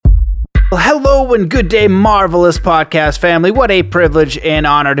Well, hello and good day, marvelous podcast family. What a privilege and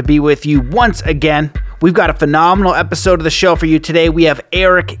honor to be with you once again. We've got a phenomenal episode of the show for you today. We have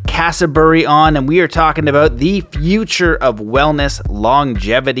Eric Casabury on, and we are talking about the future of wellness,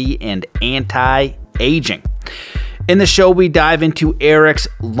 longevity, and anti-aging. In the show, we dive into Eric's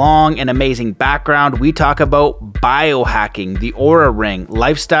long and amazing background. We talk about biohacking, the Oura Ring,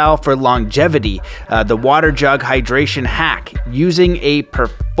 lifestyle for longevity, the water jug hydration hack, using a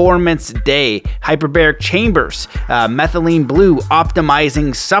performance day, hyperbaric chambers, methylene blue,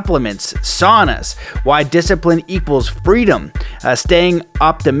 optimizing supplements, saunas, why discipline equals freedom, staying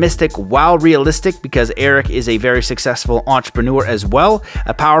optimistic while realistic, because Eric is a very successful entrepreneur as well,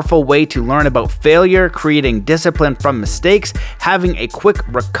 a powerful way to learn about failure, creating discipline from mistakes, having a quick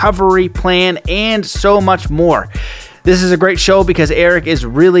recovery plan, and so much more. This is a great show because Eric is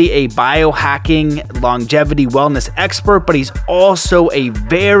really a biohacking, longevity, wellness expert, but he's also a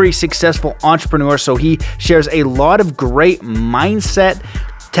very successful entrepreneur. So he shares a lot of great mindset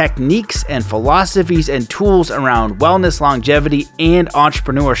techniques and philosophies and tools around wellness, longevity, and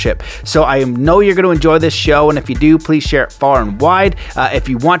entrepreneurship. So I know you're going to enjoy this show, and if you do, please share it far and wide. If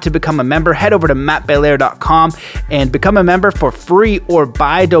you want to become a member, head over to mattbelair.com and become a member for free or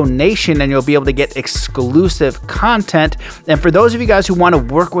by donation, and you'll be able to get exclusive content. And for those of you guys who want to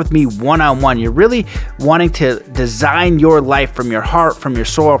work with me one-on-one, you're really wanting to design your life from your heart, from your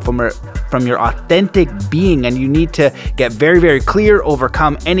soul, from your authentic being, and you need to get very, very clear,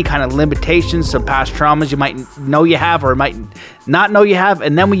 overcome any kind of limitations, some past traumas you might know you have or might not know you have,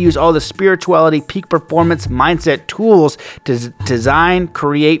 and then we use all the spirituality, peak performance, mindset tools to design,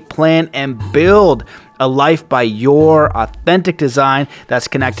 create, plan, and build a life by your authentic design that's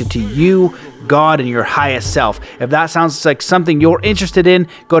connected to you, God, and your highest self. If that sounds like something you're interested in,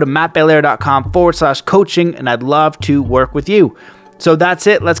 go to mattbelair.com/coaching, and I'd love to work with you. So that's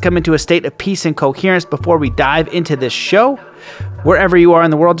it. Let's come into a state of peace and coherence before we dive into this show. Wherever you are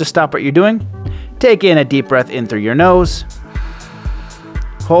in the world, just stop what you're doing. Take in a deep breath in through your nose.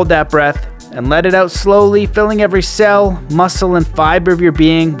 Hold that breath and let it out slowly, filling every cell, muscle, and fiber of your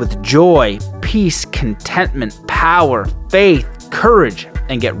being with joy, peace, contentment, power, faith, courage,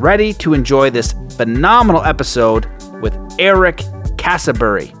 and get ready to enjoy this phenomenal episode with Eric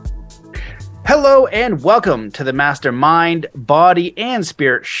Casabury. Hello and welcome to the Mastermind, Body, and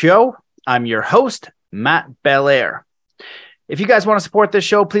Spirit Show. I'm your host, Matt Belair. If you guys want to support this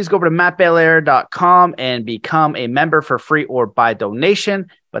show, please go over to mattbelair.com and become a member for free or by donation.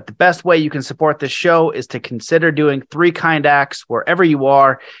 But the best way you can support this show is to consider doing 3 kind acts wherever you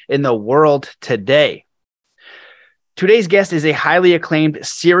are in the world today. Today's guest is a highly acclaimed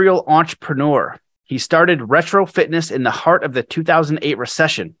serial entrepreneur. He started Retro Fitness in the heart of the 2008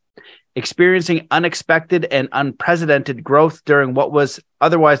 recession. Experiencing unexpected and unprecedented growth during what was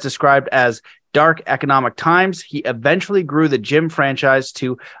otherwise described as dark economic times, he eventually grew the gym franchise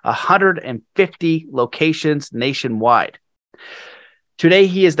to 150 locations nationwide. Today,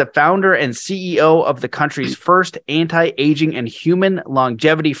 he is the founder and CEO of the country's first anti-aging and human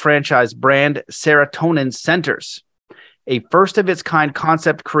longevity franchise brand, Serotonin Centers, a first-of-its-kind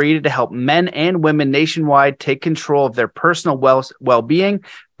concept created to help men and women nationwide take control of their personal well-being,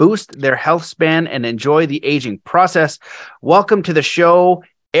 boost their health span, and enjoy the aging process. Welcome to the show,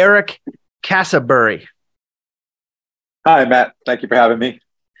 Eric Casabury. Hi, Matt. Thank you for having me.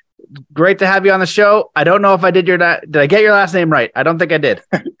 Great to have you on the show. I don't know if I did I get your last name right? I don't think I did.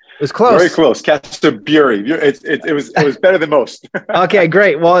 It was close. Very close. Casabury. It was better than most. Okay,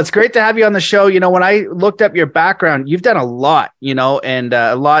 great. Well, it's great to have you on the show. You know, when I looked up your background, you've done a lot, and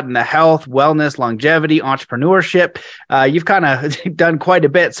a lot in the health, wellness, longevity, entrepreneurship. You've kind of done quite a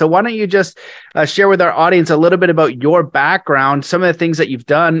bit. So why don't you just share with our audience a little bit about your background, some of the things that you've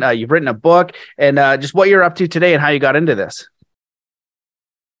done. You've written a book, and just what you're up to today and how you got into this.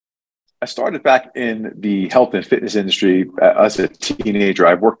 I started back in the health and fitness industry as a teenager.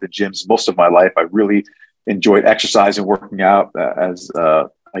 I've worked at gyms most of my life. I really enjoyed exercise and working out. As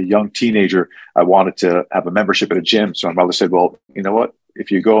a young teenager, I wanted to have a membership at a gym. So my mother said, well, you know what? If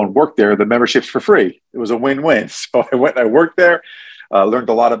you go and work there, the membership's for free. It was a win-win. So I went and I worked there, learned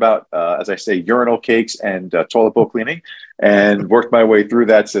a lot about, as I say, urinal cakes and toilet bowl cleaning, and worked my way through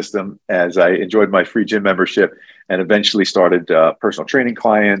that system as I enjoyed my free gym membership, and eventually started personal training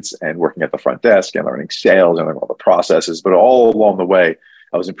clients and working at the front desk and learning sales and learning all the processes. But all along the way,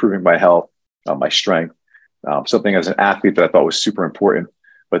 I was improving my health, my strength, something as an athlete that I thought was super important.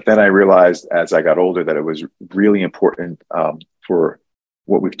 But then I realized as I got older that it was really important for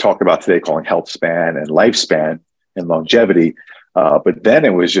what we've talked about today, calling health span and lifespan and longevity. But then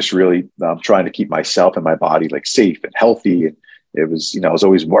it was just really trying to keep myself and my body like safe and healthy, and It was, I was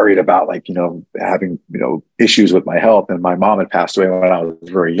always worried about having, issues with my health, and my mom had passed away when I was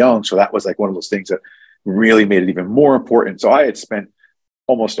very young. So that was like one of those things that really made it even more important. So I had spent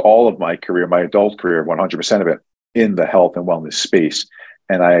almost all of my career, my adult career, 100% of it in the health and wellness space.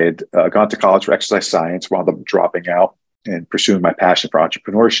 And I had gone to college for exercise science, wound up dropping out and pursuing my passion for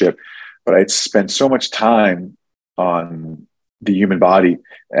entrepreneurship. But I'd spent so much time on the human body,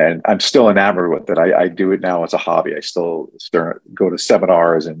 and I'm still enamored with it. I do it now as a hobby. I still go to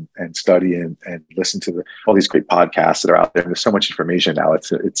seminars and study and listen to all these great podcasts that are out there. There's so much information now.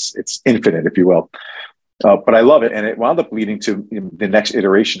 It's infinite, if you will. But I love it. And it wound up leading to the next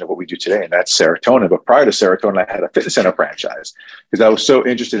iteration of what we do today, and that's Serotonin. But prior to Serotonin, I had a fitness center franchise because I was so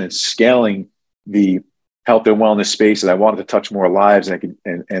interested in scaling the health and wellness space, and I wanted to touch more lives. And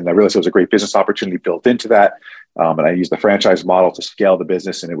I realized there was a great business opportunity built into that. And I used the franchise model to scale the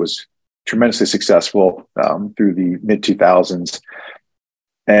business, and it was tremendously successful through the mid 2000s.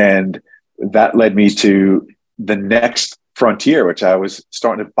 And that led me to the next frontier, which I was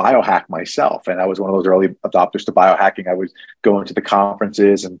starting to biohack myself. And I was one of those early adopters to biohacking. I was going to the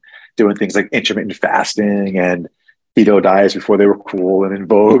conferences and doing things like intermittent fasting and keto diets before they were cool and in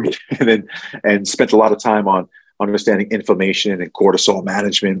vogue, and spent a lot of time on understanding inflammation and cortisol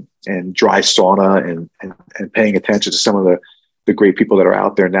management and dry sauna and paying attention to some of the great people that are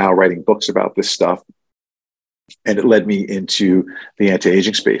out there now writing books about this stuff. And it led me into the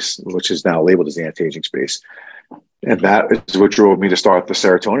anti-aging space, which is now labeled as the anti-aging space. And that is what drove me to start the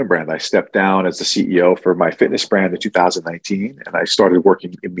Serotonin brand. I stepped down as the CEO for my fitness brand in 2019, and I started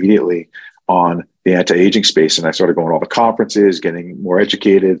working immediately on the anti-aging space. And I started going to all the conferences, getting more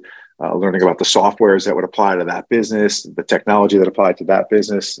educated, learning about the softwares that would apply to that business, the technology that applied to that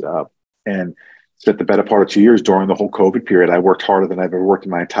business, and spent the better part of 2 years during the whole COVID period. I worked harder than I've ever worked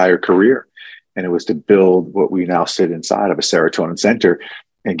in my entire career. And it was to build what we now sit inside of a Serotonin center,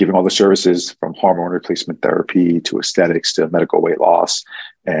 and giving all the services from hormone replacement therapy to aesthetics to medical weight loss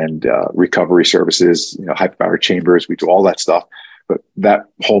and recovery services, hyperbaric chambers. We do all that stuff. But that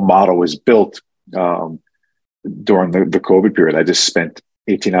whole model was built during the COVID period. I just spent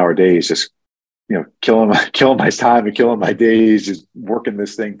 18-hour days just killing my time and killing my days, just working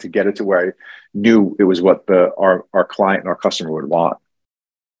this thing to get it to where I knew it was what our client and our customer would want.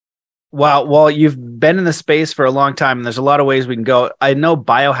 Wow. Well, you've been in the space for a long time, and there's a lot of ways we can go. I know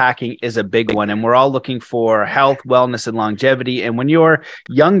biohacking is a big one, and we're all looking for health, wellness, and longevity. And when you're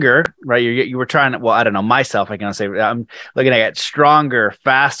younger, right, you were trying to, well, I don't know, myself, I can say I'm looking to get stronger,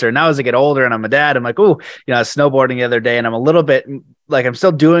 faster. Now as I get older and I'm a dad, I'm like, I was snowboarding the other day, and I'm a little bit like, I'm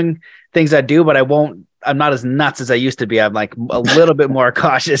still doing things I do, but I'm not as nuts as I used to be. I'm like a little bit more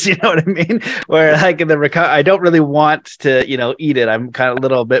cautious, you know what I mean? Where like in the I don't really want to, eat it. I'm kind of a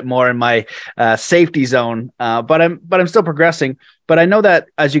little bit more in my safety zone, but I'm still progressing. But I know that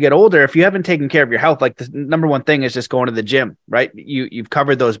as you get older, if you haven't taken care of your health, like the number one thing is just going to the gym, right? You've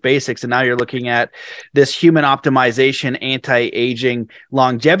covered those basics, and now you're looking at this human optimization, anti-aging,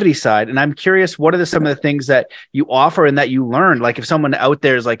 longevity side. And I'm curious, what are some of the things that you offer and that you learned? Like if someone out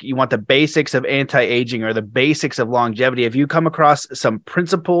there is like, you want the basics of anti-aging or the basics of longevity, have you come across some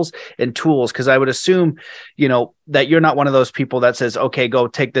principles and tools? Because I would assume, that you're not one of those people that says, okay, go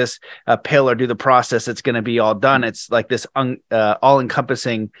take this pill or do the process, it's going to be all done. It's like this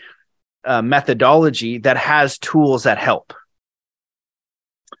all-encompassing methodology that has tools that help.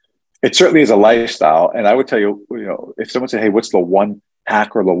 It certainly is a lifestyle. And I would tell you, if someone said, hey, what's the one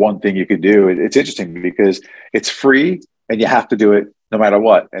hack or the one thing you could do? It's interesting because it's free and you have to do it no matter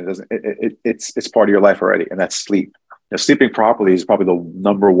what. And it's part of your life already. And that's sleep. Sleeping properly is probably the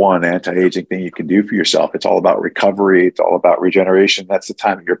number one anti-aging thing you can do for yourself. It's all about recovery. It's all about regeneration. That's the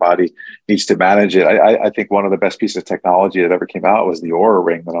time that your body needs to manage it. I think one of the best pieces of technology that ever came out was the Oura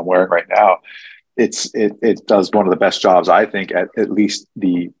Ring that I'm wearing right now. It does one of the best jobs, I think, at least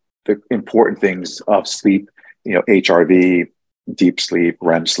the important things of sleep, HRV, deep sleep,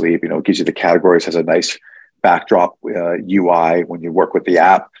 REM sleep, it gives you the categories, has a nice backdrop UI when you work with the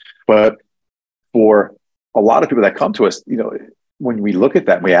app. But for a lot of people that come to us, when we look at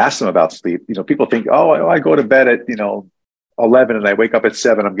that and we ask them about sleep, people think, oh, I go to bed at, 11 and I wake up at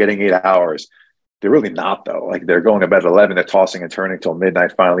 7, I'm getting 8 hours. They're really not, though. Like they're going to bed at 11, they're tossing and turning till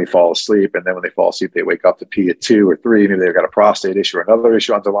midnight, finally fall asleep. And then when they fall asleep, they wake up to pee at 2 or 3. Maybe they've got a prostate issue or another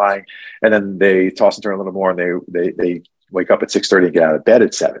issue underlying. And then they toss and turn a little more and they wake up at 6:30 and get out of bed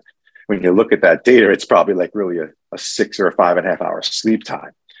at 7. When you look at that data, it's probably like really a 6 or a 5.5 hour sleep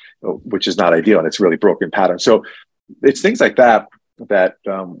time, which is not ideal. And it's really broken pattern. So it's things like that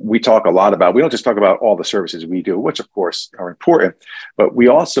we talk a lot about. We don't just talk about all the services we do, which of course are important, but we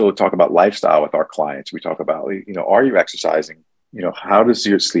also talk about lifestyle with our clients. We talk about, are you exercising how does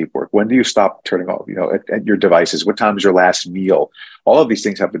your sleep work? When do you stop turning off, at your devices? What time is your last meal? All of these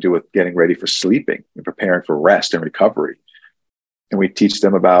things have to do with getting ready for sleeping and preparing for rest and recovery. And we teach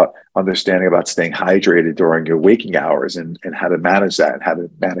them about understanding about staying hydrated during your waking hours and how to manage that and how to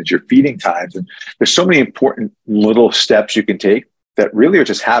manage your feeding times. And there's so many important little steps you can take that really are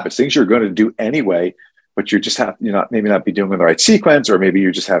just habits, things you're going to do anyway, but you just have, maybe not be doing in the right sequence, or maybe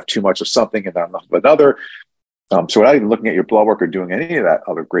you just have too much of something and not enough of another. So without even looking at your blood work or doing any of that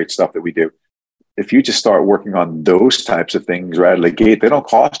other great stuff that we do, if you just start working on those types of things right out of the gate, they don't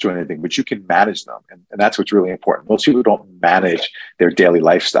cost you anything, but you can manage them. And that's what's really important. Most people don't manage their daily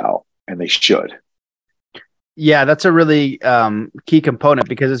lifestyle, and they should. Yeah, that's a really key component,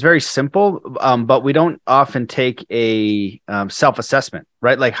 because it's very simple, but we don't often take a self-assessment,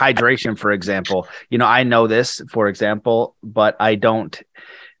 right? Like hydration, for example. I know this, for example, but I don't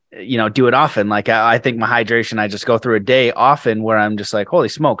do it often. Like I think my hydration, I just go through a day often where I'm just like, holy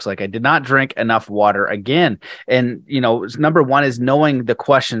smokes, like I did not drink enough water again. And, number one is knowing the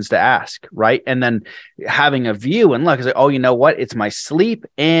questions to ask, right? And then having a view and look, it's like, oh, you know what? It's my sleep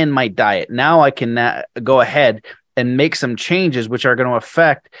and my diet. Now I can go ahead and make some changes, which are going to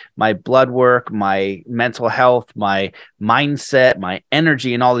affect my blood work, my mental health, my mindset, my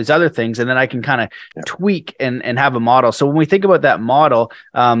energy, and all these other things. And then I can kind of tweak and have a model. So when we think about that model,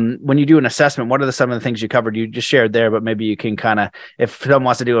 when you do an assessment, what are some of the things you covered? You just shared there, but maybe you can kind of, if someone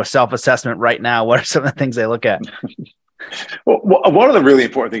wants to do a self-assessment right now, what are some of the things they look at? Well, one of the really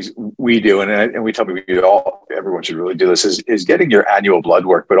important things we do, and we tell people everyone should really do this, is getting your annual blood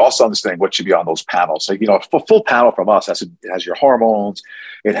work, but also understanding what should be on those panels. Like, a full panel from us has your hormones,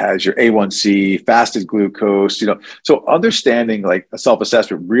 it has your A1C, fasted glucose, so understanding like a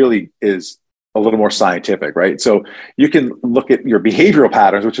self-assessment really is a little more scientific, right? So you can look at your behavioral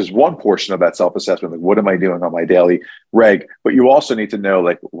patterns, which is one portion of that self-assessment. Like, what am I doing on my daily reg? But you also need to know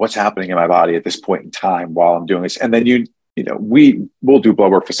like what's happening in my body at this point in time while I'm doing this. And then we will do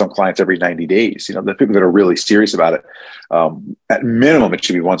blood work for some clients every 90 days. The people that are really serious about it, at minimum, it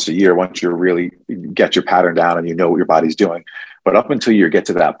should be once a year, once you really get your pattern down and you know what your body's doing. But up until you get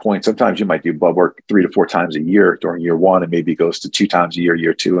to that point, sometimes you might do blood work 3 to 4 times a year during year one, and maybe it goes to 2 times a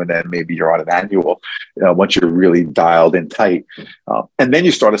year two, and then maybe you're on an annual once you're really dialed in tight. And then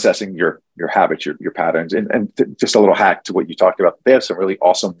you start assessing your habits, your patterns. And just a little hack to what you talked about. They have some really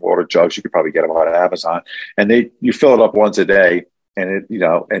awesome water jugs. You could probably get them on Amazon, and you fill it up once a day. And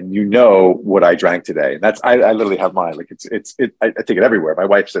what I drank today. And I literally have mine. Like I take it everywhere. My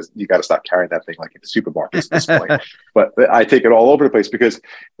wife says, you got to stop carrying that thing like in the supermarkets at this point. But I take it all over the place because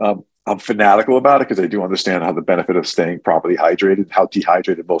I'm fanatical about it, because I do understand how the benefit of staying properly hydrated, how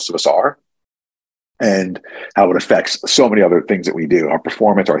dehydrated most of us are, and how it affects so many other things that we do, our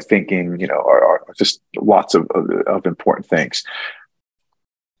performance, our thinking, our just lots of important things.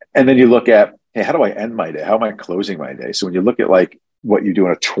 And then you look at, hey, how do I end my day? How am I closing my day? So when you look at like what you do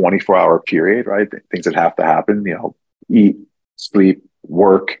in a 24-hour period, right? Things that have to happen, eat, sleep,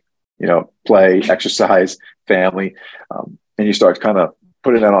 work, play, exercise, family, and you start kind of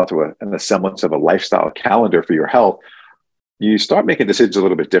putting that onto an semblance of a lifestyle calendar for your health, you start making decisions a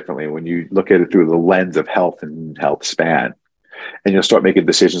little bit differently when you look at it through the lens of health and health span. And you'll start making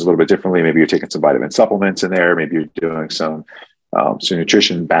decisions a little bit differently. Maybe you're taking some vitamin supplements in there. Maybe you're doing some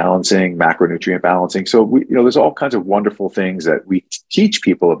nutrition balancing, macronutrient balancing. So there's all kinds of wonderful things that we teach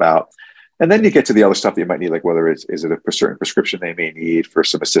people about. And then you get to the other stuff that you might need, like whether is it a certain prescription they may need for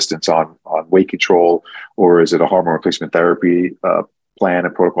some assistance on weight control, or is it a hormone replacement therapy plan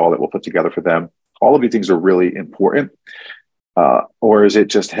and protocol that we'll put together for them. All of these things are really important. Or is it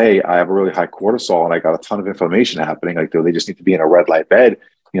just, hey, I have a really high cortisol and I got a ton of inflammation happening. Like, do they just need to be in a red light bed,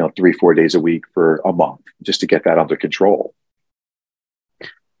 3-4 days a week for a month just to get that under control?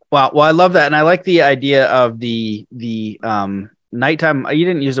 Wow. Well, I love that. And I like the idea of the nighttime. You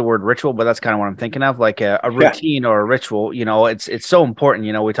didn't use the word ritual, but that's kind of what I'm thinking of, like a routine or a ritual. It's so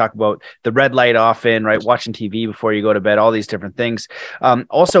important. We talk about the red light often, right? Watching TV before you go to bed, all these different things.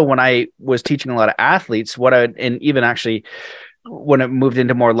 Also, when I was teaching a lot of athletes, and even actually when it moved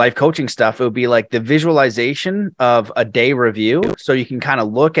into more life coaching stuff, it would be like the visualization of a day review. So you can kind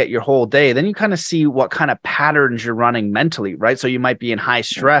of look at your whole day. Then you kind of see what kind of patterns you're running mentally, right? So you might be in high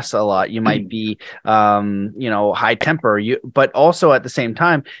stress a lot. You might be, high temper. But also at the same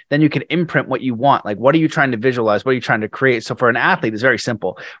time, then you can imprint what you want. Like, what are you trying to visualize? What are you trying to create? So for an athlete, it's very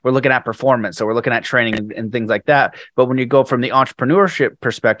simple. We're looking at performance. So we're looking at training and things like that. But when you go from the entrepreneurship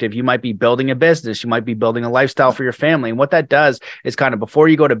perspective, you might be building a business. You might be building a lifestyle for your family. And what that does does is kind of before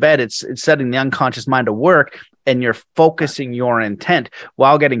you go to bed, it's setting the unconscious mind to work, and you're focusing your intent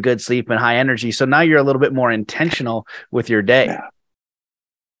while getting good sleep and high energy. So now you're a little bit more intentional with your day. Yeah.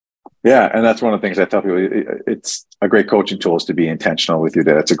 Yeah, and that's one of the things I tell people. It's a great coaching tool is to be intentional with your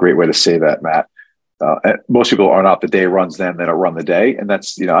day. That's a great way to say that, Matt. Most people are not the day runs them, they don't run the day, and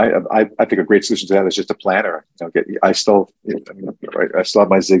that's I think a great solution to that is just a planner. I still have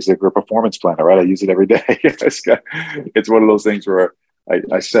my Zig Ziglar performance planner, right? I use it every day. It's one of those things where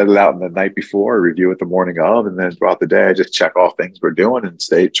I set it out in the night before, I review it the morning of, and then throughout the day, I just check off things we're doing and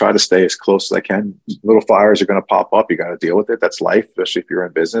try to stay as close as I can. Little fires are going to pop up. You got to deal with it. That's life, especially if you're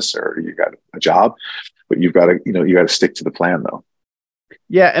in business or you got a job, but you've got to stick to the plan though.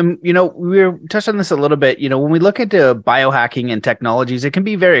 Yeah. And, we were touched on this a little bit, when we look into biohacking and technologies, it can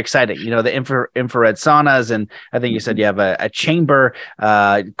be very exciting, the infrared saunas. And I think you said you have a chamber,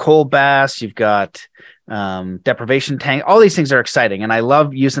 cold baths, you've got deprivation tank. All these things are exciting, and I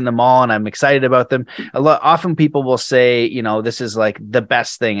love using them all, and I'm excited about them. Often people will say, this is like the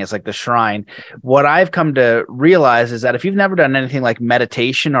best thing. It's like the shrine. What I've come to realize is that if you've never done anything like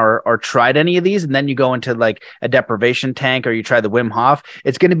meditation or tried any of these, and then you go into like a deprivation tank or you try the Wim Hof,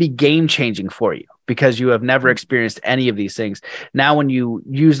 it's going to be game changing for you, because you have never experienced any of these things. Now, when you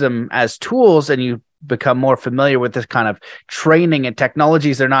use them as tools and you become more familiar with this kind of training and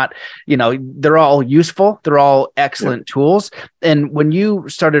technologies, they're not, they're all useful. They're all excellent tools. And when you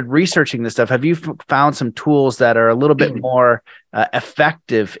started researching this stuff, have you found some tools that are a little bit more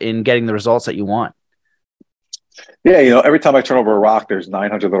effective in getting the results that you want? Yeah, every time I turn over a rock, there's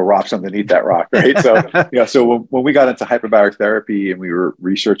 900 little rocks underneath that rock, right? So, so when we got into hyperbaric therapy and we were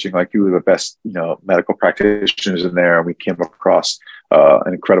researching like who were the best, medical practitioners in there, and we came across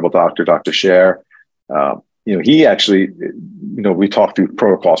an incredible doctor, Dr. Scher. He actually, we talked through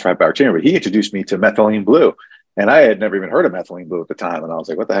protocols for hyperbaric chamber, but he introduced me to methylene blue. And I had never even heard of methylene blue at the time. And I was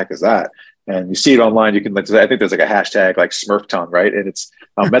like, what the heck is that? And you see it online. You can, I think there's like a hashtag like Smurf tongue, right? And it's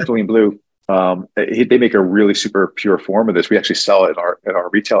methylene blue. They make a really super pure form of this. We actually sell it in our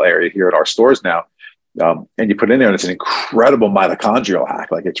retail area here at our stores now. And you put it in there and it's an incredible mitochondrial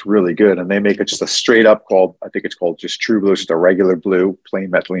hack. Like it's really good. And they make it just a straight up I think it's called just True Blue. It's just a regular blue,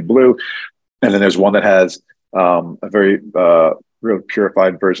 plain methylene blue. And then there's one that has a very real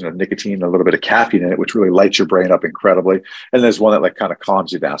purified version of nicotine and a little bit of caffeine in it, which really lights your brain up incredibly. And there's one that like kind of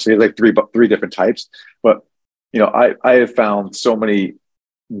calms you down. So you have like three different types. But I have found so many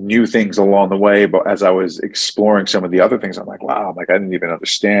new things along the way. But as I was exploring some of the other things, I'm like, wow, I didn't even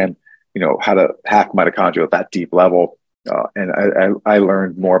understand, how to hack mitochondria at that deep level. And I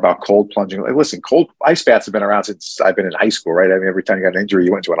learned more about cold plunging. Like, listen, cold ice baths have been around since I've been in high school, right? I mean, every time you got an injury,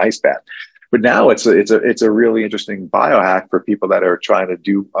 you went to an ice bath. But now it's a really interesting biohack for people that are trying to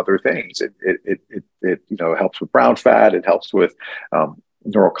do other things. It helps with brown fat. It helps with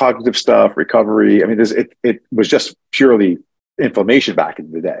neurocognitive stuff, recovery. I mean, it was just purely inflammation back in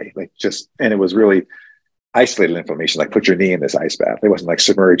the day, and it was really isolated inflammation. Like put your knee in this ice bath. It wasn't like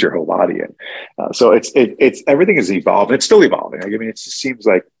submerge your whole body in. So it's everything is evolving. It's still evolving. I mean, it just seems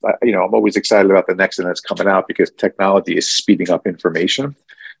like I'm always excited about the next thing that's coming out because technology is speeding up information.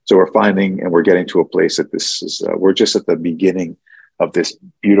 So we're finding and we're getting to a place that this is, we're just at the beginning of this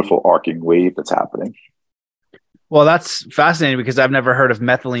beautiful arcing wave that's happening. Well, that's fascinating because I've never heard of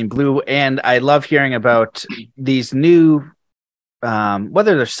methylene blue. And I love hearing about these new,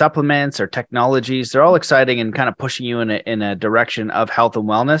 whether they're supplements or technologies, they're all exciting and kind of pushing you in a direction of health and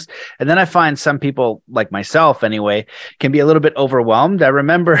wellness. And then I find some people like myself anyway, can be a little bit overwhelmed. I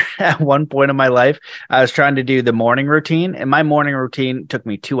remember at one point in my life, I was trying to do the morning routine and my morning routine took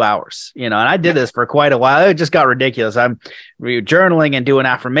me 2 hours, and I did this for quite a while. It just got ridiculous. I'm journaling and doing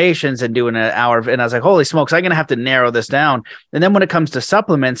affirmations and doing an hour. And I was like, holy smokes, I'm going to have to narrow this down. And then when it comes to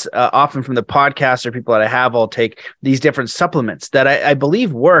supplements, often from the podcast or people that I have, I'll take these different supplements that I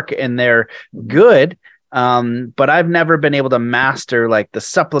believe work and they're good. But I've never been able to master like the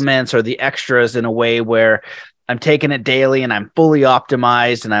supplements or the extras in a way where I'm taking it daily and I'm fully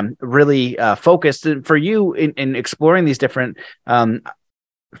optimized and I'm really focused. And for you in exploring these different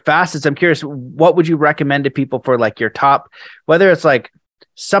facets, I'm curious, what would you recommend to people for like your top, whether it's like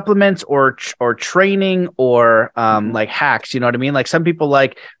supplements or training or like hacks, you know what I mean? Like some people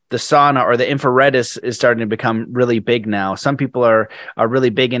like the sauna or the infrared is starting to become really big now. Some people are really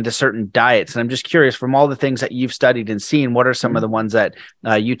big into certain diets. And I'm just curious, from all the things that you've studied and seen, what are some of the ones that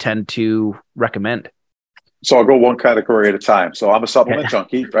you tend to recommend? So I'll go one category at a time. So I'm a supplement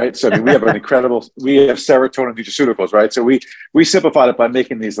junkie, right? So I mean, we have serotonin nutraceuticals, right? So we simplified it by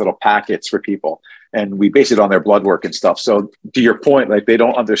making these little packets for people, and we base it on their blood work and stuff. So to your point, like they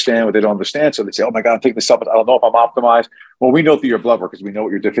don't understand what they don't understand. So they say, oh my God, I'm taking this supplement. I don't know if I'm optimized. Well, we know through your blood work because we know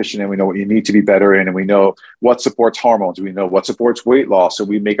what you're deficient in. We know what you need to be better in, and we know what supports hormones. We know what supports weight loss. So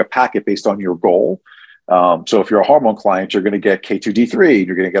we make a packet based on your goal. So if you're a hormone client, you're going to get K2D3,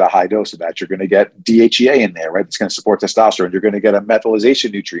 you're going to get a high dose of that. You're going to get DHEA in there, right? It's going to support testosterone. You're going to get a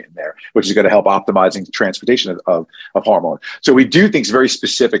methylation nutrient in there, which is going to help optimizing the transportation of hormone. So we do things very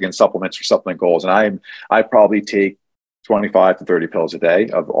specific in supplements for supplement goals. And I probably take 25 to 30 pills a day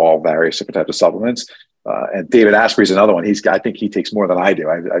of all various different types of supplements. And David Asprey is another one. I think he takes more than I do.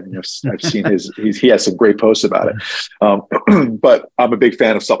 I've seen he has some great posts about it. But I'm a big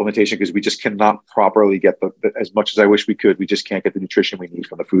fan of supplementation because we just cannot properly get as much as I wish we could. We just can't get the nutrition we need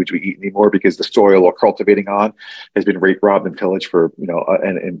from the foods we eat anymore because the soil we're cultivating on has been rape, robbed, and pillaged for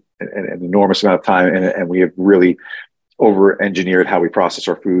an enormous amount of time, and we have really over-engineered how we process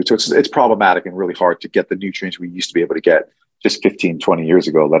our food. So it's problematic and really hard to get the nutrients we used to be able to get just 15, 20 years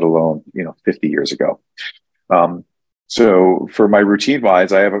ago, let alone, 50 years ago. So for my routine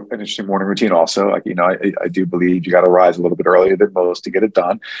wise, I have an interesting morning routine also. Like, I do believe you got to rise a little bit earlier than most to get it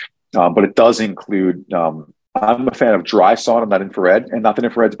done. But it does include, I'm a fan of dry sauna, not infrared, and not that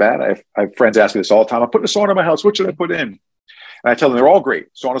infrared's bad. I have friends ask me this all the time. I'm putting a sauna in my house. What should I put in? And I tell them they're all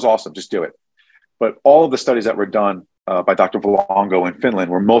great. Sauna's awesome. Just do it. But all of the studies that were done by Dr. Vallongo in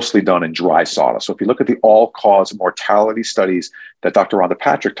Finland were mostly done in dry sauna. So if you look at the all-cause mortality studies that Dr. Rhonda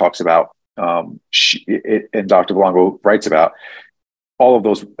Patrick talks about, and Dr. Vallongo writes about, all of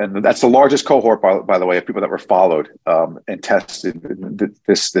those, and that's the largest cohort, by the way, of people that were followed and tested.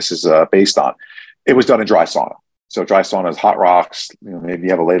 This is based on. It was done in dry sauna. So dry sauna is hot rocks. Maybe you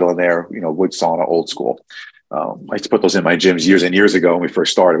have a ladle in there. Wood sauna, old school. I used to put those in my gyms years and years ago when we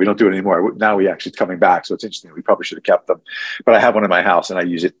first started. We don't do it anymore. Now we actually coming back. So it's interesting. We probably should have kept them. But I have one in my house and I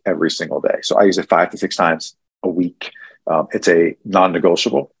use it every single day. So I use it 5 to 6 times a week. It's a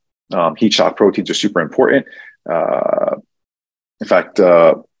non-negotiable. Heat shock proteins are super important. In fact,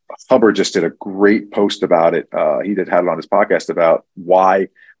 Hubbard just did a great post about it. He had it on his podcast about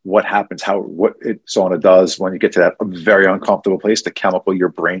what happens, what sauna does when you get to that very uncomfortable place, the chemical your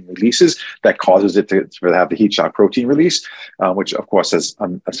brain releases that causes it to have the heat shock protein release, which of course has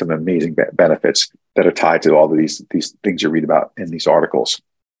some amazing benefits that are tied to all of these things you read about in these articles.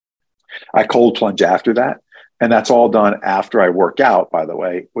 I cold plunge after that. And that's all done after I work out, by the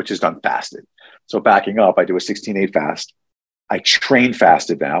way, which is done fasted. So backing up, I do a 16-8 fast. I train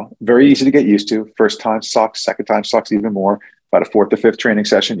fasted now. Very easy to get used to. First time sucks, second time sucks even more. About a 4th to 5th training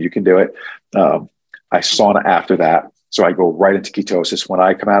session, you can do it. I sauna after that. So I go right into ketosis. When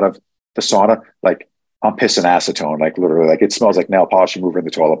I come out of the sauna, like I'm pissing acetone, like literally, like it smells like nail polish remover in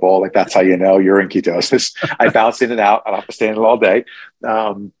the toilet bowl. Like that's how you know you're in ketosis. I bounce in and out. I don't have to stay in it all day.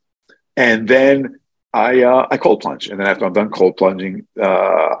 And then I cold plunge. And then after I'm done cold plunging,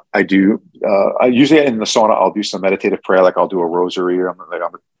 I usually in the sauna, I'll do some meditative prayer. Like I'll do a rosary, or I'm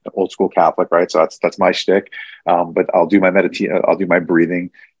an old school Catholic, right? So that's my shtick. But I'll do my I'll do my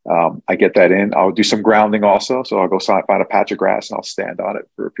breathing. I get that in. I'll do some grounding also. So I'll go find a patch of grass and I'll stand on it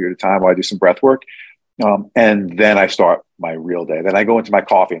for a period of time while I do some breath work. And then I start my real day. Then I go into my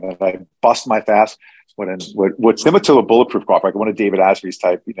coffee and then I bust my fast. What's similar to a bulletproof coffee, like one of David Asprey's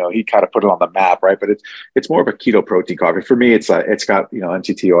type, he kind of put it on the map, right? But it's more of a keto protein coffee. For me, it's got,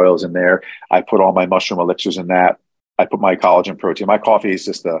 MCT oils in there. I put all my mushroom elixirs in that. I put my collagen protein. My coffee is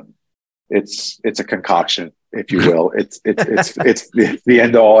just it's a concoction, if you will. It's the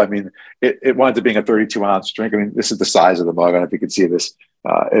end all. I mean, it winds up being a 32-ounce drink. I mean, this is the size of the mug. I don't know if you can see this.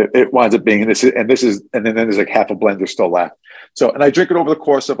 It winds up being this, and then there's like half a blender still left. So, and I drink it over the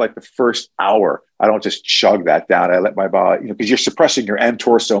course of like the first hour. I don't just chug that down. I let my body, because you're suppressing your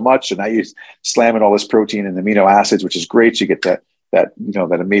mTOR so much, and now you're slamming all this protein and amino acids, which is great. So you get that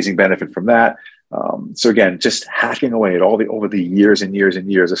amazing benefit from that. So again, just hacking away at over the years and years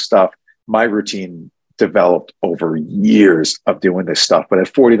and years of stuff. My routine developed over years of doing this stuff. But at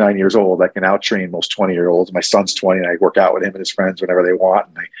 49 years old, I can out-train most 20-year-olds. My son's 20, and I work out with him and his friends whenever they want,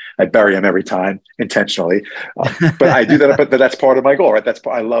 and I bury him every time intentionally. But I do that. But that's part of my goal, right?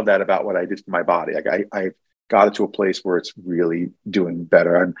 I love that about what I did for my body. Like I got it to a place where it's really doing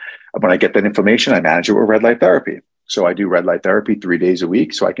better. And when I get that information, I manage it with red light therapy. So I do red light therapy 3 days a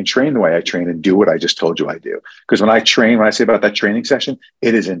week so I can train the way I train and do what I just told you I do. Because when I say about that training session,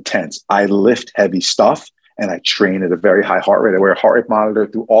 it is intense. I lift heavy stuff and I train at a very high heart rate. I wear a heart rate monitor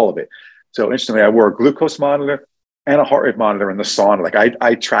through all of it. So interestingly, I wore a glucose monitor and a heart rate monitor in the sauna. Like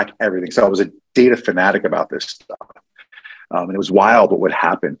I track everything. So I was a data fanatic about this stuff. And it was wild what would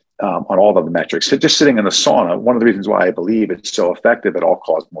happen on all of the metrics. So just sitting in the sauna, one of the reasons why I believe it's so effective at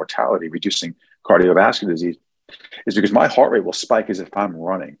all-cause mortality, reducing cardiovascular disease, is because my heart rate will spike as if I'm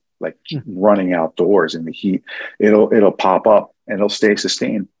running, like running outdoors in the heat. It'll pop up and it'll stay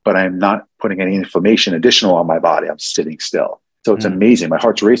sustained, but I'm not putting any inflammation additional on my body. I'm sitting still. So it's amazing. My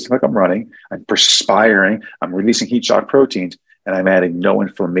heart's racing like I'm running. I'm perspiring. I'm releasing heat shock proteins, and I'm adding no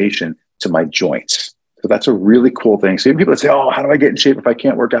inflammation to my joints. So that's a really cool thing. So even people that say, "Oh, how do I get in shape if I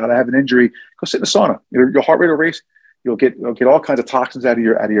can't work out? I have an injury." Go sit in the sauna. Your heart rate will race. You'll get all kinds of toxins out of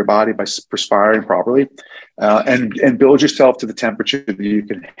your body by perspiring properly, and build yourself to the temperature that you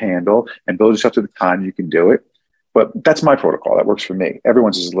can handle, and build yourself to the time you can do it. But that's my protocol. That works for me.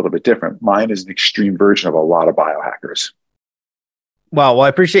 Everyone's is a little bit different. Mine is an extreme version of a lot of biohackers. Wow. Well, I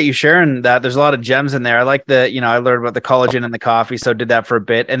appreciate you sharing that. There's a lot of gems in there. I like I learned about the collagen in the coffee, so did that for a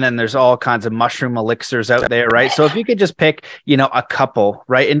bit. And then there's all kinds of mushroom elixirs out there, right? So if you could just pick, a couple,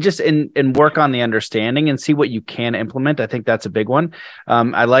 right? And just and work on the understanding and see what you can implement. I think that's a big one.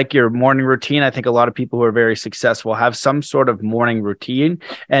 I like your morning routine. I think a lot of people who are very successful have some sort of morning routine,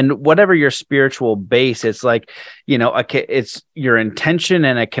 and whatever your spiritual base, it's like, it's your intention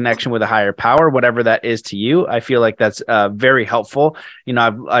and a connection with a higher power, whatever that is to you. I feel like that's very helpful.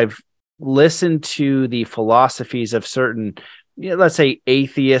 I've listened to the philosophies of certain, let's say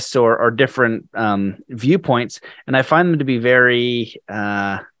atheists or different viewpoints, and I find them to be very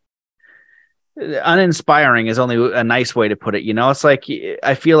uninspiring is only a nice way to put it. It's like,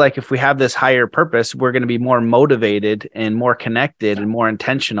 I feel like if we have this higher purpose, we're going to be more motivated and more connected and more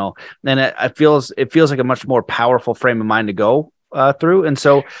intentional. And it feels like a much more powerful frame of mind to go through. And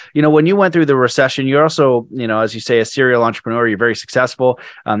so, when you went through the recession, you're also, as you say, a serial entrepreneur, you're very successful.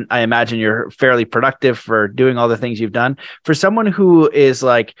 I imagine you're fairly productive for doing all the things you've done. For someone who is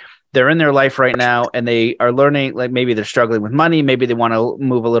like, they're in their life right now and they are learning, like maybe they're struggling with money. Maybe they want to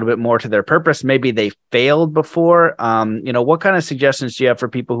move a little bit more to their purpose. Maybe they failed before. What kind of suggestions do you have for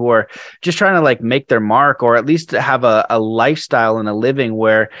people who are just trying to like make their mark, or at least have a lifestyle and a living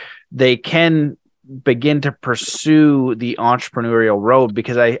where they can begin to pursue the entrepreneurial road?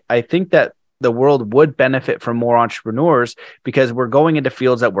 Because I think that the world would benefit from more entrepreneurs, because we're going into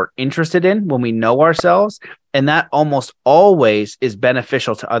fields that we're interested in when we know ourselves. And that almost always is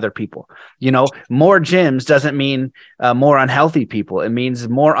beneficial to other people. More gyms doesn't mean more unhealthy people. It means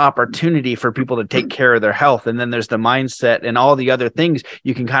more opportunity for people to take care of their health. And then there's the mindset and all the other things.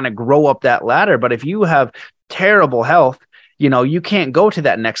 You can kind of grow up that ladder. But if you have terrible health, you can't go to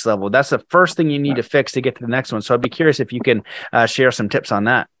that next level. That's the first thing you need to fix to get to the next one. So I'd be curious if you can share some tips on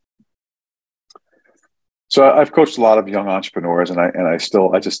that. So I've coached a lot of young entrepreneurs, and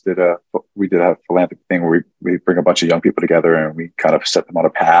we did a philanthropic thing where we bring a bunch of young people together and we kind of set them on a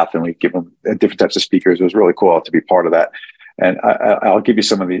path, and we give them different types of speakers. It was really cool to be part of that. And I'll give you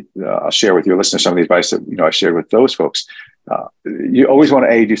some of I'll share with your listeners some of the advice that I shared with those folks. You always want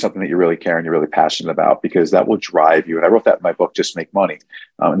to do something that you really care and you're really passionate about, because that will drive you. And I wrote that in my book, Just Make Money.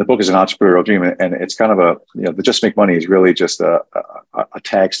 And the book is an entrepreneurial dream, and it's kind of the Just Make Money is really just a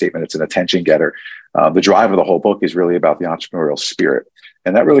tag statement. It's an attention getter. The drive of the whole book is really about the entrepreneurial spirit,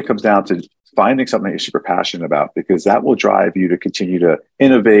 and that really comes down to finding something that you're super passionate about, because that will drive you to continue to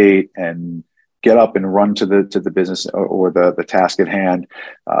innovate and get up and run to the business or the task at hand.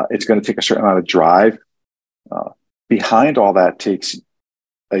 It's going to take a certain amount of drive. Behind all that takes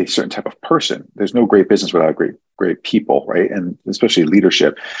a certain type of person. There's no great business without great people, right? And especially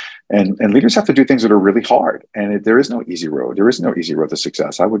leadership. And leaders have to do things that are really hard. And there is no easy road. There is no easy road to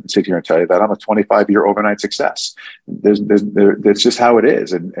success. I wouldn't sit here and tell you that I'm a 25-year overnight success. That's just how it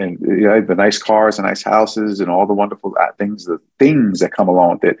is. And the nice cars and nice houses and all the wonderful things, the things that come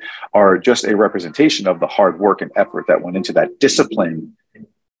along with it are just a representation of the hard work and effort that went into that discipline,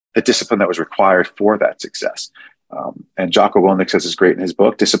 the discipline that was required for that success. And Jocko Willink says it's great in his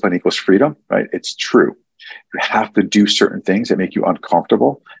book, Discipline Equals Freedom, right? It's true. You have to do certain things that make you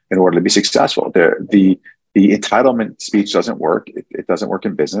uncomfortable in order to be successful. The entitlement speech doesn't work. It doesn't work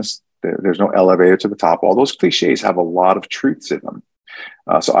in business. There's no elevator to the top. All those cliches have a lot of truths in them.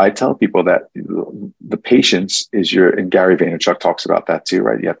 So I tell people that the patience is and Gary Vaynerchuk talks about that too,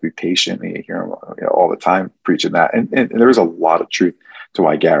 right? You have to be patient. And you hear him all the time preaching that. And there is a lot of truth to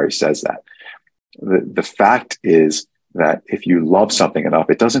why Gary says that. The fact is that if you love something enough,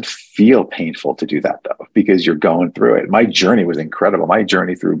 it doesn't feel painful to do that, though, because you're going through it. My journey was incredible. My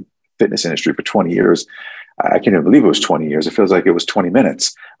journey through fitness industry for 20 years, I can't even believe it was 20 years. It feels like it was 20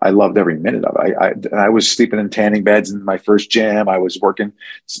 minutes. I loved every minute of it. I was sleeping in tanning beds in my first gym. I was working,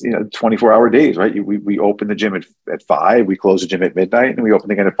 24-hour days, right? We opened the gym at 5, we closed the gym at midnight, and we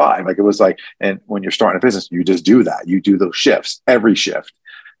opened again at 5. Like, it was like, and when you're starting a business, you just do that. You do those shifts, every shift.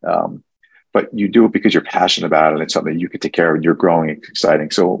 But you do it because you're passionate about it, and it's something you can take care of, and you're growing. It's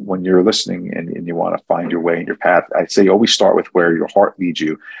exciting. So when you're listening and you want to find your way in your path, I'd say always start with where your heart leads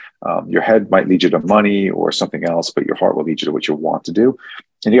you. Your head might lead you to money or something else, but your heart will lead you to what you want to do.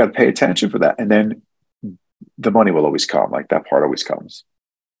 And you got to pay attention for that. And then the money will always come. Like, that part always comes.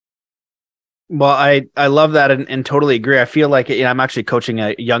 Well, I love that and totally agree. I feel like, I'm actually coaching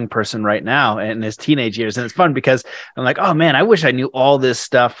a young person right now in his teenage years. And it's fun because I'm like, oh man, I wish I knew all this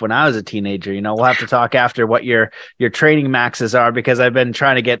stuff when I was a teenager. We'll have to talk after what your training maxes are, because I've been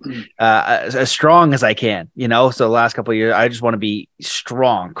trying to get as strong as I can, So the last couple of years, I just want to be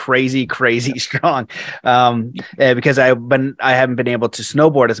strong, crazy strong. Because I haven't been able to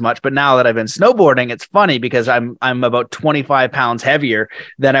snowboard as much, but now that I've been snowboarding, it's funny because I'm about 25 pounds heavier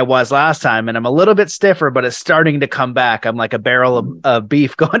than I was last time. And I'm a little bit stiffer, but it's starting to come back. I'm like a barrel of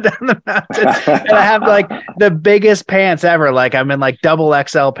beef going down the mountain. And I have like the biggest pants ever. Like, I'm in like double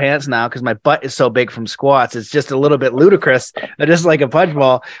XL pants now because my butt is so big from squats. It's just a little bit ludicrous. They're just like a punch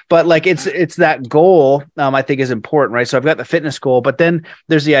ball. But like, it's that goal, I think, is important, right? So I've got the fitness goal, but then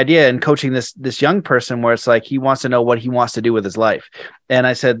there's the idea in coaching this young person where it's like he wants to know what he wants to do with his life. And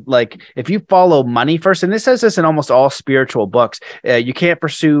I said, like, if you follow money first, and this says this in almost all spiritual books, you can't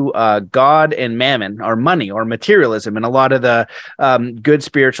pursue God and mammon, or money, or materialism. And a lot of the good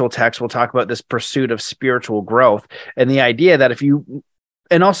spiritual texts will talk about this pursuit of spiritual growth, and the idea that the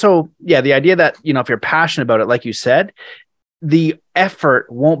idea that, if you're passionate about it, like you said, the effort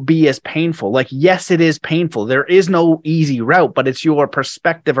won't be as painful. Like, yes, it is painful. There is no easy route, but it's your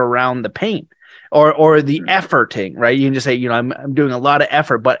perspective around the pain. Or the efforting, right? You can just say, I'm doing a lot of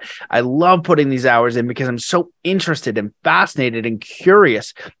effort, but I love putting these hours in because I'm so interested and fascinated and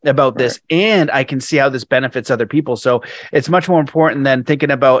curious about this. Right. And I can see how this benefits other people. So it's much more important than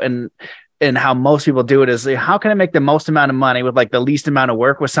thinking about and how most people do it is, how can I make the most amount of money with like the least amount of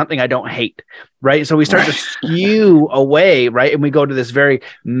work with something I don't hate, right? So we start to skew away, right? And we go to this very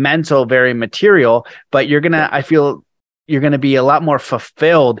mental, very material, but I feel you're going to be a lot more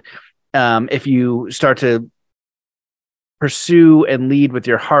fulfilled if you start to pursue and lead with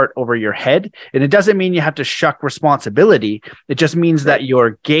your heart over your head. And it doesn't mean you have to shuck responsibility. It just means that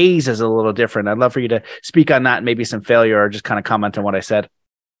your gaze is a little different. I'd love for you to speak on that, and maybe some failure, or just kind of comment on what I said.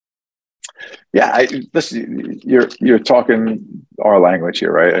 Yeah, listen, you're talking our language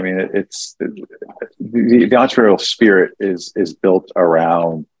here, right? I mean, it's the entrepreneurial spirit is built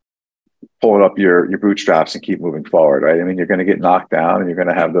around pulling up your bootstraps and keep moving forward, right? I mean, you're going to get knocked down, and you're going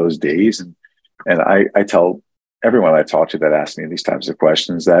to have those days. And I tell everyone I talk to that asks me these types of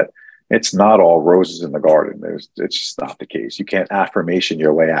questions that it's not all roses in the garden. It's just not the case. You can't affirmation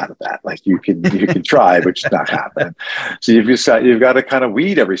your way out of that. Like, you can try, but it's not happening. So you've got to kind of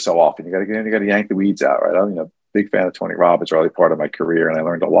weed every so often. You got to get in, you got to yank the weeds out, right? I'm a big fan of Tony Robbins, early part of my career, and I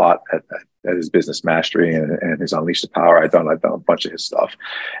learned a lot at his Business Mastery and his Unleash the Power. I've done a bunch of his stuff,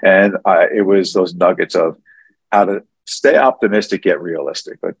 and it was those nuggets of how to stay optimistic yet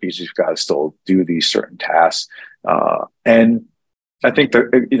realistic. But because you've got to still do these certain tasks, and I think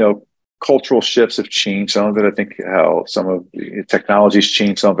that cultural shifts have changed some of it. I think how some of the technology's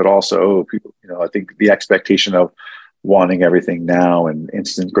changed some of it also. People, I think the expectation of wanting everything now and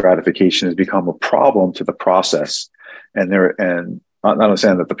instant gratification has become a problem to the process. And not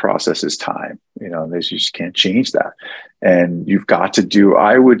understand that the process is time, you just can't change that. And you've got to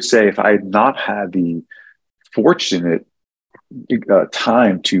I would say, if I had not had the fortunate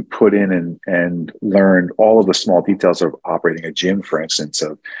time to put in and learn all of the small details of operating a gym, for instance,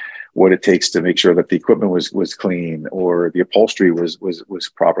 of what it takes to make sure that the equipment was clean, or the upholstery was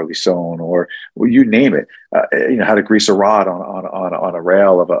properly sewn, or you name it, how to grease a rod on a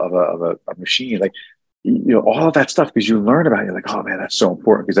rail of a machine, like, all of that stuff, because you learn about it, you're like, oh man, that's so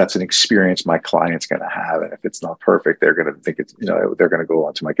important, because that's an experience my client's going to have. And if it's not perfect, they're going to think it's, they're going to go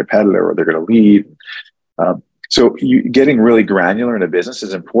on to my competitor, or they're going to leave. So getting really granular in a business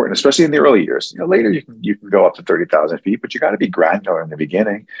is important, especially in the early years. Later you can go up to 30,000 feet, but you got to be granular in the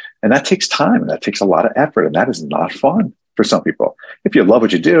beginning, and that takes time, and that takes a lot of effort, and that is not fun for some people. If you love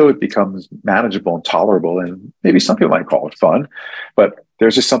what you do, it becomes manageable and tolerable, and maybe some people might call it fun, but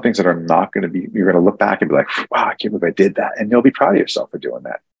there's just some things that are not going to be. You're going to look back and be like, "Wow, I can't believe I did that," and you'll be proud of yourself for doing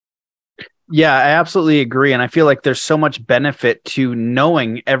that. Yeah, I absolutely agree. And I feel like there's so much benefit to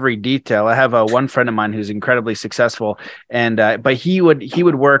knowing every detail. I have one friend of mine who's incredibly successful, and but he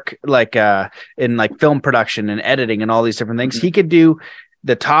would work like in like film production and editing and all these different things. Mhm. He could do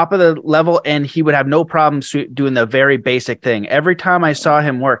the top of the level and he would have no problem doing the very basic thing. Every time I saw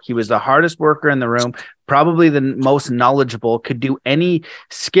him work, he was the hardest worker in the room, probably the most knowledgeable, could do any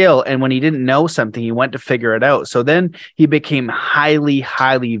skill. And when he didn't know something, he went to figure it out. So then he became highly,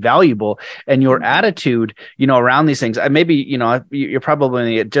 highly valuable. And your attitude, around these things, maybe, you're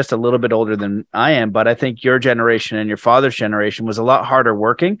probably just a little bit older than I am, but I think your generation and your father's generation was a lot harder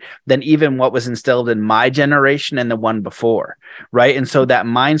working than even what was instilled in my generation and the one before. Right. And so that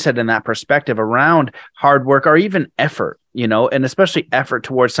mindset and that perspective around hard work or even effort, and especially effort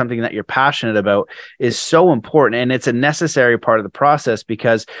towards something that you're passionate about is so important. And it's a necessary part of the process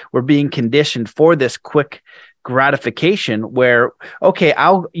because we're being conditioned for this quick gratification where, okay,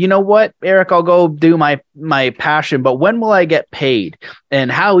 you know what, Eric, I'll go do my passion, but when will I get paid?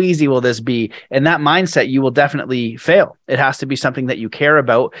 And how easy will this be? And that mindset, you will definitely fail. It has to be something that you care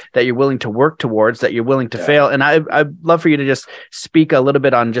about, that you're willing to work towards, that you're willing to fail. And I'd love for you to just speak a little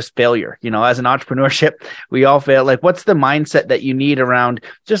bit on just failure. As an entrepreneurship, we all fail. Like, what's the mindset that you need around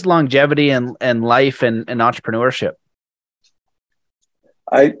just longevity and life and entrepreneurship?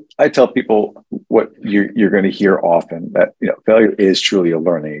 I tell people what you're going to hear often, that failure is truly a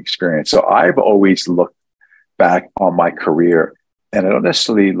learning experience. So I've always looked back on my career, and I don't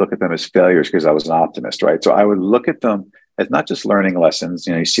necessarily look at them as failures because I was an optimist, right? So I would look at them as not just learning lessons.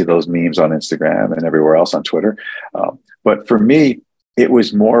 You see those memes on Instagram and everywhere else on Twitter. But for me, it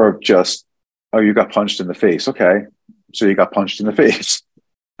was more of just, oh, you got punched in the face. Okay, so you got punched in the face.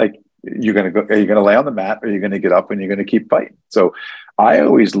 Like, are you going to lay on the mat, or are you going to get up and you're going to keep fighting? So I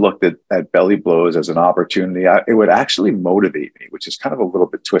always looked at belly blows as an opportunity. It would actually motivate me, which is kind of a little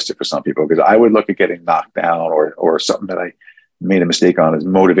bit twisted for some people, because I would look at getting knocked down or something that I made a mistake on as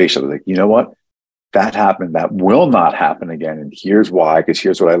motivation. I was like, you know what? That happened. That will not happen again. And here's why, because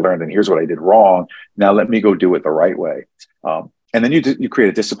here's what I learned and here's what I did wrong. Now let me go do it the right way. And then you create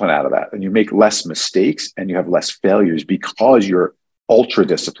a discipline out of that, and you make less mistakes and you have less failures because you're ultra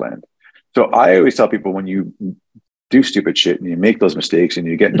disciplined. So I always tell people, when you do stupid shit and you make those mistakes and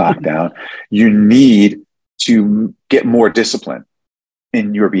you get knocked down, you need to get more discipline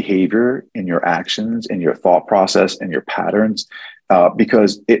in your behavior, in your actions, in your thought process, and your patterns,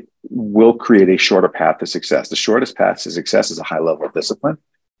 because it will create a shorter path to success. The shortest path to success is a high level of discipline.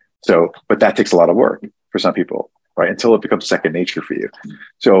 So, but that takes a lot of work for some people, right? Until it becomes second nature for you.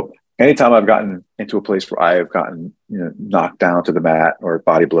 So anytime I've gotten into a place where I have gotten knocked down to the mat or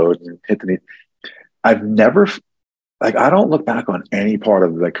body blowed and hit the knee, I've never, I don't look back on any part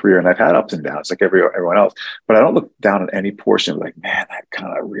of the career, and I've had ups and downs like everyone else, but I don't look down at any portion of like, man, that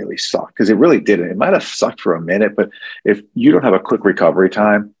kind of really sucked, because it really didn't. It might have sucked for a minute, but if you don't have a quick recovery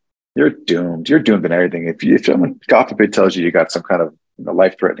time, you're doomed. You're doomed in everything. If someone, God forbid, tells you got some kind of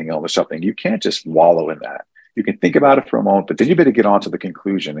life-threatening illness or something, you can't just wallow in that. You can think about it for a moment, but then you better get on to the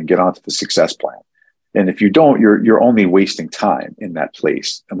conclusion and get on to the success plan. And if you don't, you're only wasting time in that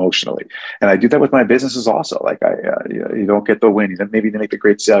place emotionally. And I do that with my businesses also. Like you don't get the win, maybe you make the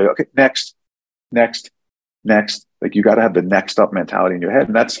great sale. Okay, next. Like, you got to have the next up mentality in your head,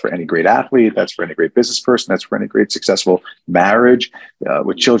 and that's for any great athlete. That's for any great business person. That's for any great successful marriage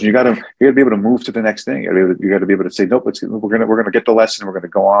with children. You got to be able to move to the next thing. You got to be able to say, nope, we're gonna get the lesson. We're gonna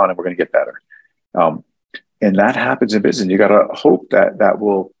go on, and we're gonna get better. And that happens in business. You got to hope that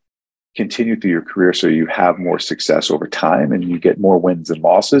will continue through your career, so you have more success over time and you get more wins and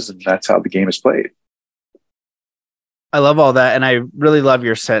losses, and that's how the game is played. I love all that. And I really love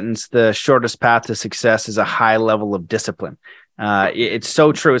your sentence. The shortest path to success is a high level of discipline. It's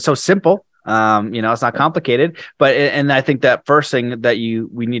so true. It's so simple. It's not complicated, and I think that first thing that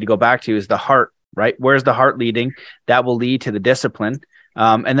we need to go back to is the heart, right? Where's the heart leading? That will lead to the discipline.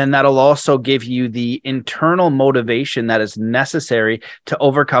 And then that'll also give you the internal motivation that is necessary to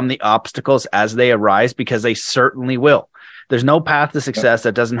overcome the obstacles as they arise, because they certainly will. There's no path to success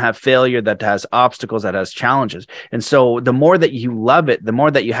that doesn't have failure, that has obstacles, that has challenges. And so the more that you love it, the more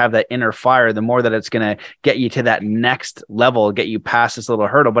that you have that inner fire, the more that it's going to get you to that next level, get you past this little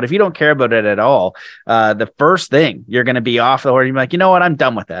hurdle. But if you don't care about it at all, the first thing you're going to be off the horse. You're like, you know what? I'm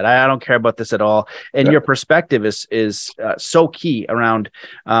done with that. I don't care about this at all. And your perspective is so key around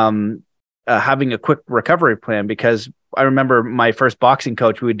having a quick recovery plan, because I remember my first boxing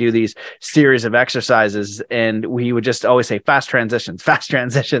coach, we would do these series of exercises and we would just always say fast transitions.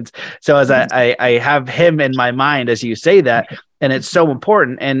 So as I have him in my mind as you say that, and it's so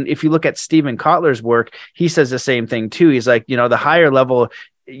important. And if you look at Steven Kotler's work, he says the same thing too. He's like, the higher level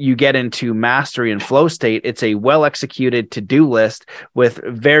you get into mastery and flow state, it's a well executed to-do list with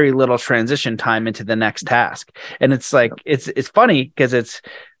very little transition time into the next task. And it's like, it's funny because it's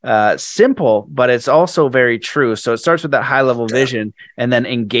simple, but it's also very true. So it starts with that high level vision and then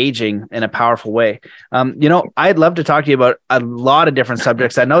engaging in a powerful way. I'd love to talk to you about a lot of different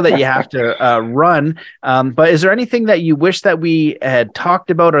subjects. I know that you have to run, but is there anything that you wish that we had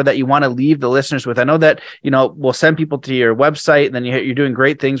talked about or that you want to leave the listeners with? I know that, we'll send people to your website, and then you're doing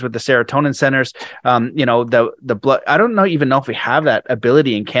great things with the serotonin centers. The blood, I don't even know if we have that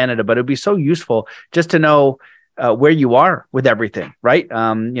ability in Canada, but it'd be so useful just to know where you are with everything, right?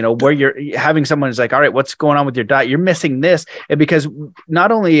 Where you're having someone who's like, all right, what's going on with your diet? You're missing this. And because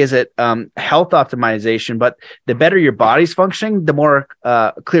not only is it health optimization, but the better your body's functioning, the more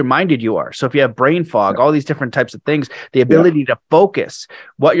clear-minded you are. So if you have brain fog, all these different types of things, the ability to focus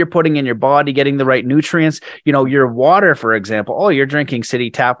what you're putting in your body, getting the right nutrients, your water, for example, you're drinking city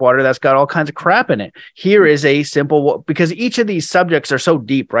tap water that's got all kinds of crap in it. Here is a simple, because each of these subjects are so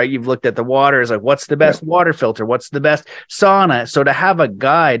deep, right? You've looked at the water, is like, what's the best water filter? What's the best sauna? So to have a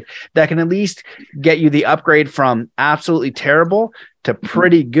guide that can at least get you the upgrade from absolutely terrible to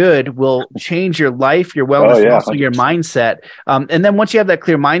pretty good will change your life, your wellness, and also your mindset. And then once you have that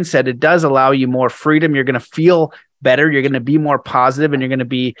clear mindset, it does allow you more freedom. You're going to feel better. You're going to be more positive, and you're going to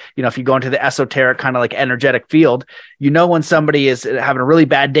be, if you go into the esoteric kind of like energetic field, when somebody is having a really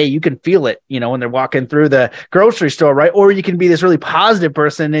bad day, you can feel it, when they're walking through the grocery store, right? Or you can be this really positive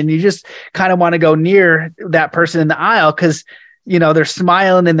person and you just kind of want to go near that person in the aisle because, they're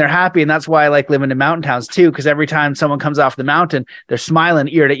smiling and they're happy. And that's why I like living in mountain towns too, because every time someone comes off the mountain, they're smiling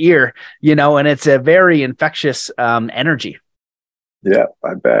ear to ear, and it's a very infectious energy. Yeah,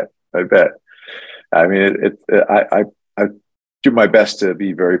 I bet. I mean, I do my best to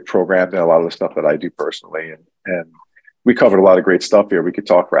be very programmed in a lot of the stuff that I do personally. And we covered a lot of great stuff here. We could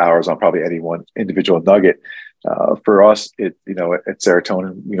talk for hours on probably any one individual nugget. For us, at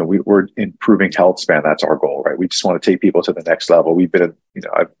Serotonin, we're improving health span. That's our goal, right? We just want to take people to the next level. We've been,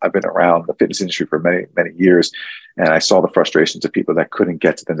 I've been around the fitness industry for many, many years, and I saw the frustrations of people that couldn't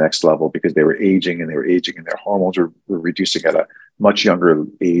get to the next level because they were aging and their hormones were reducing at a much younger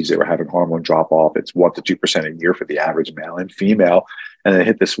age. They were having hormone drop off. It's 1% to 2% a year for the average male and female. And they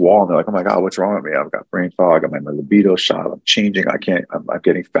hit this wall and they're like, oh my God, what's wrong with me? I've got brain fog. My libido shot. I'm changing. I'm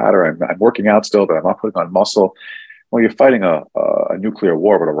getting fatter. I'm working out still, but I'm not putting on muscle. Well, you're fighting a nuclear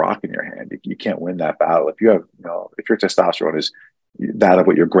war with a rock in your hand. You can't win that battle. If you have, if your testosterone is that of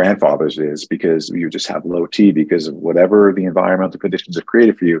what your grandfather's is, because you just have low T, because of whatever the environmental conditions have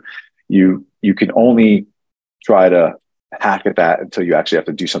created for you, you can only try to hack at that until you actually have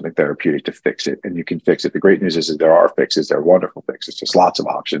to do something therapeutic to fix it. And you can fix it. The great news is that there are fixes. There are wonderful fixes. There's lots of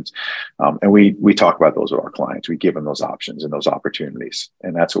options. And we talk about those with our clients. We give them those options and those opportunities.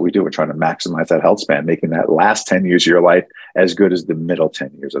 And that's what we do. We're trying to maximize that health span, making that last 10 years of your life as good as the middle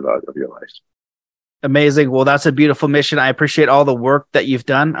 10 years of your life. Amazing. Well, that's a beautiful mission. I appreciate all the work that you've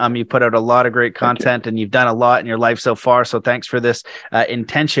done. You put out a lot of great content and you've done a lot in your life so far. So thanks for this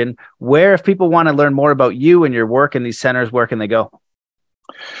intention. Where, if people want to learn more about you and your work in these centers, where can they go?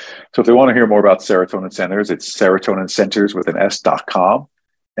 So if they want to hear more about Serotonin Centers, it's serotonincenters with an S.com.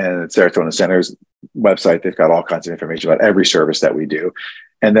 And Serotonin Centers website, they've got all kinds of information about every service that we do.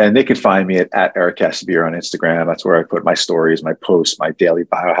 And then they can find me at Eric Casabier on Instagram. That's where I put my stories, my posts, my daily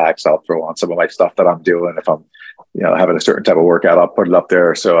biohacks. I'll throw on some of my stuff that I'm doing. If I'm, having a certain type of workout, I'll put it up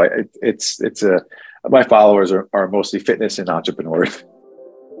there. So my followers are mostly fitness and entrepreneurs.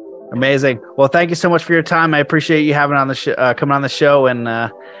 Amazing. Well, thank you so much for your time. I appreciate you having on the coming on the show,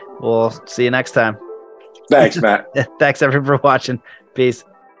 and we'll see you next time. Thanks, Matt. Thanks everyone for watching. Peace.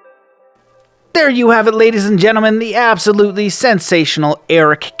 There you have it, ladies and gentlemen, the absolutely sensational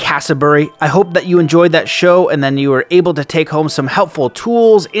Eric Casabury. I hope that you enjoyed that show and then you were able to take home some helpful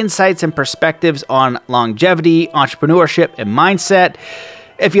tools, insights, and perspectives on longevity, entrepreneurship, and mindset.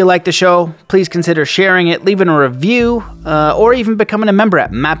 If you like the show, please consider sharing it, leaving a review, or even becoming a member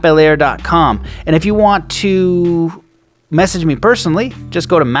at mattbelair.com. And if you want to message me personally, just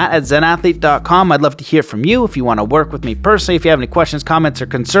go to matt@zenathlete.com. I'd love to hear from you. If you want to work with me personally, if you have any questions, comments, or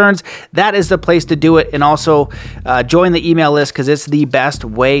concerns, that is the place to do it. And also join the email list, because it's the best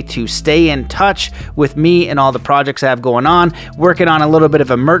way to stay in touch with me and all the projects I have going on. Working on a little bit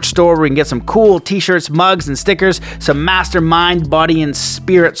of a merch store where we can get some cool t-shirts, mugs, and stickers, some mastermind, body, and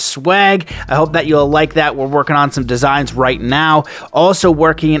spirit swag. I hope that you'll like that. We're working on some designs right now. Also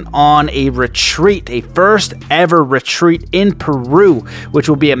working on a retreat, a first ever retreat in Peru, which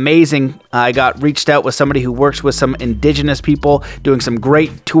will be amazing. I got reached out with somebody who works with some indigenous people, doing some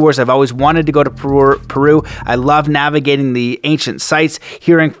great tours. I've always wanted to go to Peru. I love navigating the ancient sites,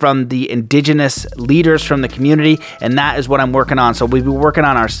 hearing from the indigenous leaders from the community, and that is what I'm working on. So we've been working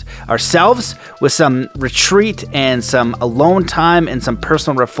on ourselves with some retreat and some alone time and some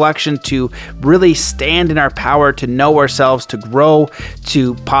personal reflection to really stand in our power, to know ourselves, to grow,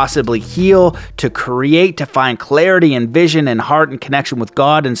 to possibly heal, to create, to find clarity and vision and heart and connection with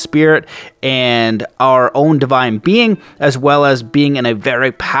God and spirit and our own divine being, as well as being in a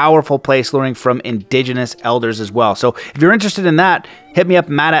very powerful place, learning from indigenous elders as well. So if you're interested in that, hit me up,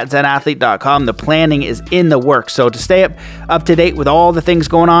 matt@zenathlete.com. The planning is in the works. So to stay up to date with all the things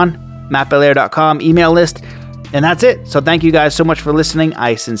going on, mattbelair.com, email list, and that's it. So thank you guys so much for listening.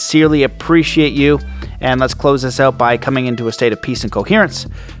 I sincerely appreciate you. And let's close this out by coming into a state of peace and coherence.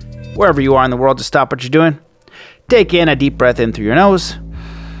 Wherever you are in the world, to stop what you're doing, take in a deep breath in through your nose.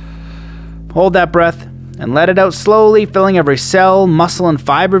 Hold that breath and let it out slowly, filling every cell, muscle, and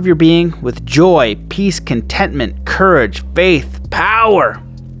fiber of your being with joy, peace, contentment, courage, faith, power.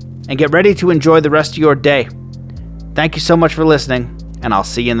 And get ready to enjoy the rest of your day. Thank you so much for listening, and I'll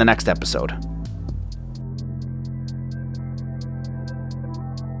see you in the next episode.